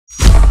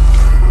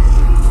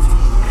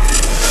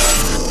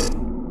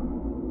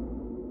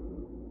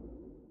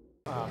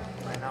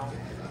now.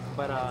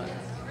 But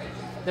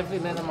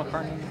definitely Layla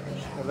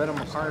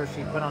McCarter,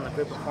 she put on a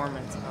good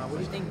performance. What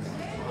do you think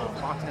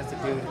boxing has to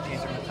do to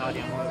change their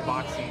mentality on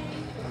boxing,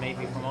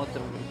 maybe promote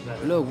them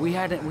better? Look, we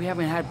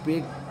haven't had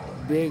big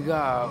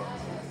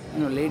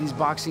ladies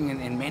boxing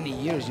in many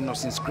years.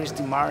 Since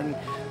Christy Martin,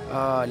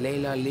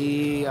 Layla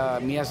Lee,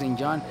 Mia St.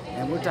 John,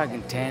 and we're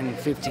talking 10,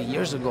 15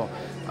 years ago.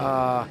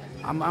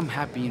 I'm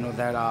happy,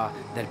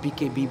 that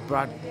BKB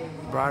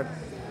brought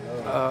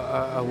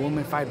a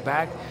woman fight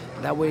back.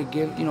 That way,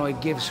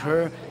 it gives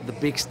her the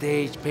big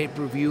stage,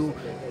 pay-per-view.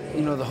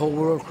 The whole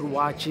world could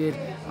watch it,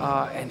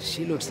 and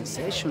she looks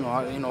sensational.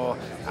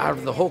 Out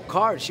of the whole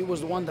card, she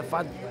was the one that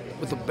fought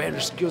with the better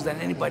skills than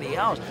anybody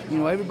else.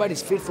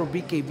 Everybody's fit for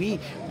BKB,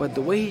 but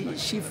the way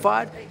she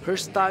fought, her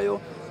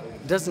style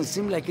doesn't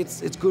seem like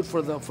it's good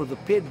for the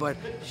pit. But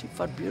she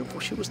fought beautiful.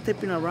 She was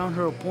stepping around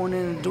her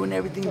opponent and doing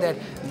everything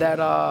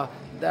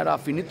that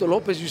Finito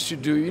Lopez used to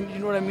do. You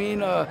know what I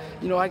mean?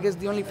 I guess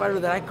the only fighter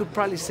that I could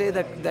probably say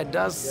that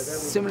does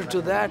similar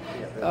to that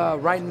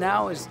right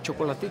now is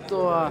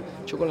Chocolatito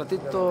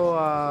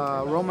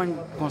Roman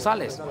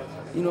Gonzalez.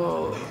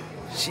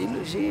 She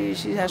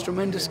has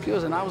tremendous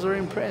skills, and I was very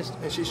impressed.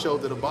 And she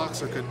showed that a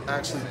boxer could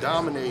actually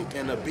dominate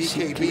in a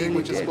BKB,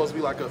 which is supposed to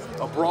be like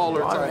a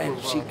brawler type and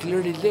of. She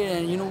clearly did,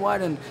 and you know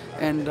what? And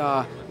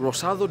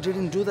Rosado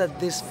didn't do that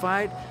this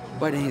fight,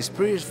 but in his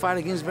previous fight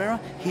against Vera,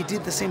 he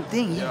did the same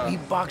thing. He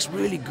boxed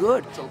really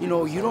good. You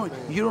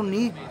don't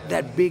need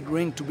that big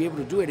ring to be able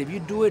to do it. If you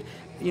do it,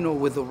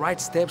 with the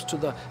right steps to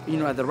the,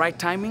 at the right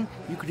timing,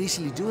 you could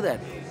easily do that.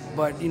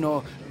 But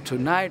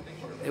tonight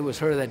it was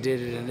her that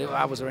did it, and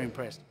I was very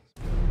impressed.